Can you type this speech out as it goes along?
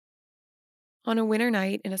On a winter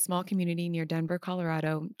night in a small community near Denver,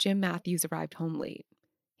 Colorado, Jim Matthews arrived home late.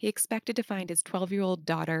 He expected to find his 12-year-old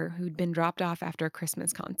daughter who'd been dropped off after a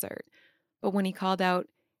Christmas concert. But when he called out,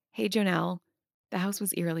 "Hey, Jonelle," the house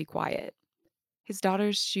was eerily quiet. His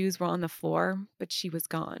daughter's shoes were on the floor, but she was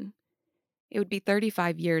gone. It would be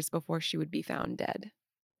 35 years before she would be found dead.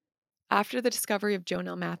 After the discovery of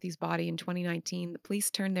Jonelle Matthews' body in 2019, the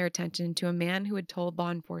police turned their attention to a man who had told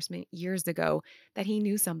law enforcement years ago that he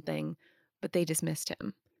knew something, but they dismissed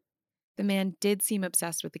him. The man did seem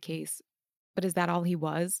obsessed with the case, but is that all he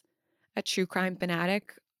was? A true crime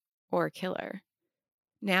fanatic or a killer?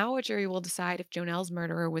 Now a jury will decide if Jonelle's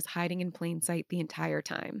murderer was hiding in plain sight the entire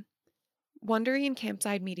time. Wondery and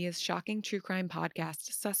Campside Media's shocking true crime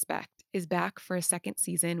podcast, Suspect, is back for a second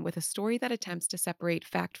season with a story that attempts to separate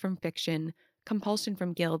fact from fiction, compulsion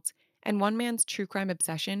from guilt, and one man's true crime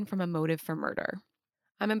obsession from a motive for murder.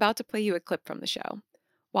 I'm about to play you a clip from the show.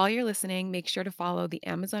 While you're listening, make sure to follow the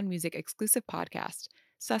Amazon Music exclusive podcast,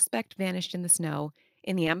 Suspect Vanished in the Snow,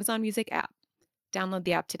 in the Amazon Music app. Download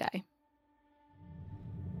the app today.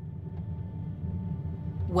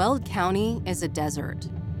 Weld County is a desert.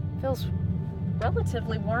 Feels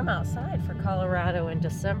relatively warm outside for Colorado in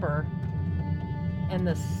December. And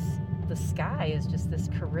the sky is just this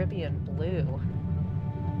Caribbean blue.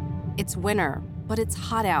 It's winter, but it's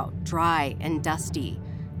hot out, dry and dusty.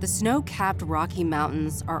 The snow-capped Rocky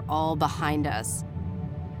Mountains are all behind us.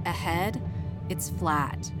 Ahead, it's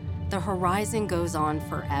flat. The horizon goes on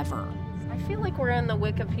forever. I feel like we're in the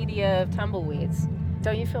Wikipedia of tumbleweeds.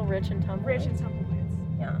 Don't you feel rich in tumbleweeds? Rich in tumbleweeds.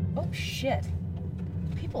 Yeah. Oh, shit.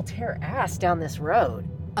 People tear ass down this road.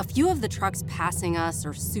 A few of the trucks passing us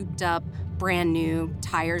are souped up, brand new,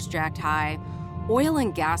 tires jacked high. Oil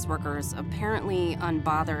and gas workers apparently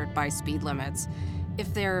unbothered by speed limits,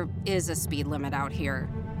 if there is a speed limit out here.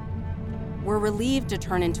 We're relieved to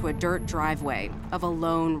turn into a dirt driveway of a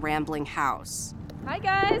lone, rambling house. Hi,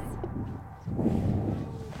 guys.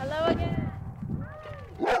 Hello again.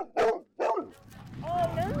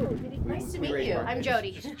 Oh, no. Nice to meet you. I'm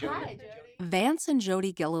Jody. Hi, Jody. Vance and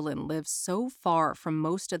Jody Gilliland live so far from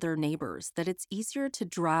most of their neighbors that it's easier to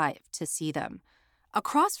drive to see them.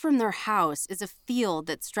 Across from their house is a field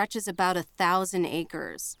that stretches about 1,000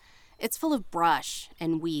 acres. It's full of brush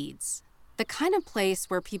and weeds. The kind of place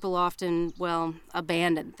where people often,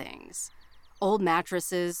 abandon things. Old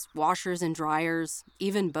mattresses, washers and dryers,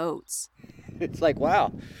 even boats. It's like,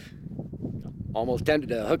 wow, almost tempted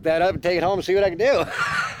to hook that up and take it home and see what I can do.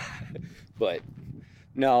 But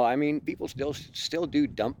no, I mean, people still do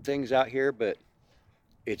dump things out here, but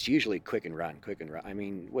it's usually quick and run. I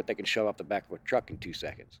mean, what they can shove off the back of a truck in 2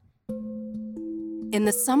 seconds. In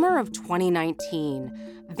the summer of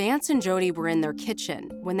 2019, Vance and Jody were in their kitchen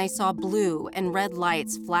when they saw blue and red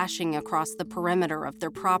lights flashing across the perimeter of their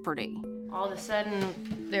property. All of a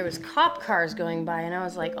sudden, there was cop cars going by, and I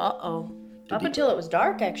was like, uh-oh. Up until it was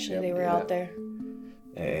dark, actually, they were out there.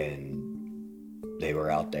 And they were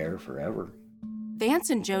out there forever. Vance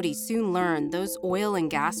and Jody soon learned those oil and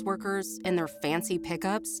gas workers and their fancy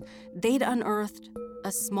pickups, they'd unearthed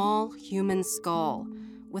a small human skull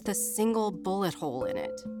with a single bullet hole in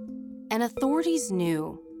it. And authorities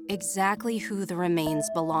knew exactly who the remains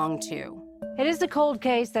belonged to. It is a cold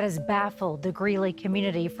case that has baffled the Greeley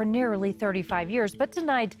community for nearly 35 years. But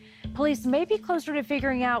tonight, police may be closer to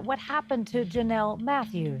figuring out what happened to Jonelle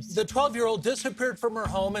Matthews. The 12-year-old disappeared from her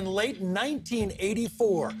home in late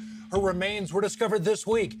 1984. Her remains were discovered this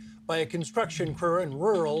week by a construction crew in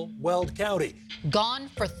rural Weld County. Gone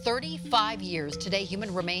for 35 years, today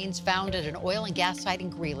human remains found at an oil and gas site in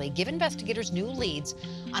Greeley give investigators new leads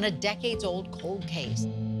on a decades-old cold case.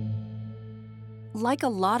 Like a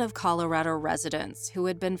lot of Colorado residents who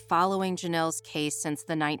had been following Jonelle's case since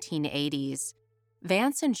the 1980s,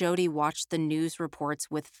 Vance and Jody watched the news reports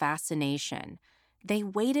with fascination. They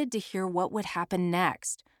waited to hear what would happen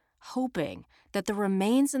next, hoping that the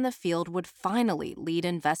remains in the field would finally lead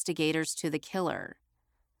investigators to the killer.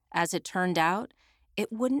 As it turned out,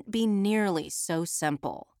 it wouldn't be nearly so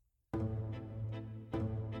simple.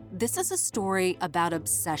 This is a story about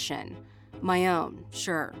obsession. My own,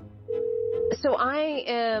 sure. So I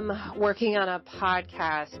am working on a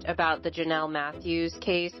podcast about the Jonelle Matthews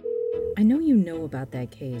case. I know you know about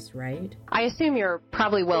that case, right? I assume you're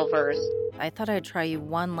probably well-versed. I thought I'd try you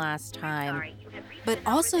one last time. But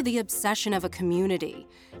also the obsession of a community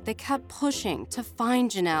that kept pushing to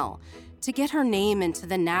find Jonelle, to get her name into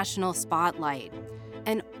the national spotlight,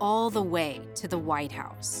 and all the way to the White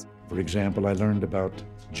House. For example, I learned about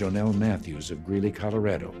Jonelle Matthews of Greeley,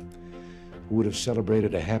 Colorado, who would have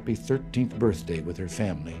celebrated a happy 13th birthday with her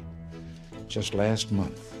family just last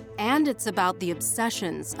month. And it's about the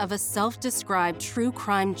obsessions of a self-described true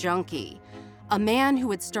crime junkie, a man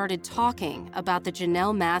who had started talking about the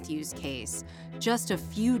Janelle Matthews case just a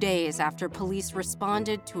few days after police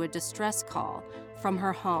responded to a distress call from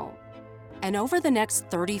her home. And over the next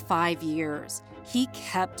 35 years, he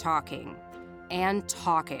kept talking and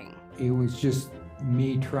talking. It was just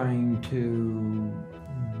me trying to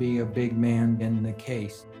be a big man in the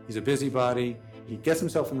case. He's a busybody. He gets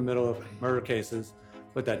himself in the middle of murder cases,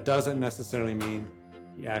 but that doesn't necessarily mean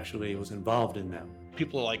he actually was involved in them.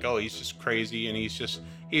 People are like, oh, he's just crazy, and he's just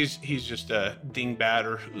a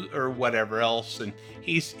dingbat or whatever else, and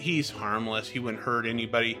he's harmless. He wouldn't hurt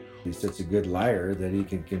anybody. He's such a good liar that he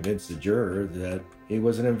can convince the juror that he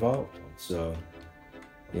wasn't involved. So,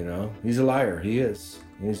 he's a liar. He is.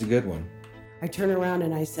 He's a good one. I turned around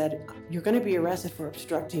and I said, "You're going to be arrested for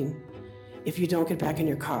obstructing if you don't get back in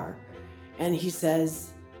your car." And he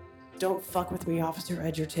says, "Don't fuck with me, Officer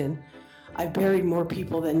Edgerton. I've buried more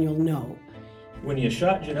people than you'll know." When you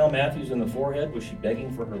shot Janelle Matthews in the forehead, was she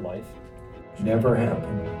begging for her life? Never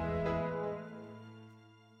happened.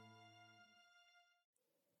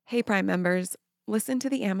 Hey, Prime members, listen to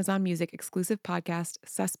the Amazon Music exclusive podcast,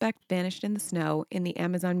 Suspect Vanished in the Snow, in the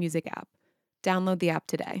Amazon Music app. Download the app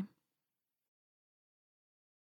today.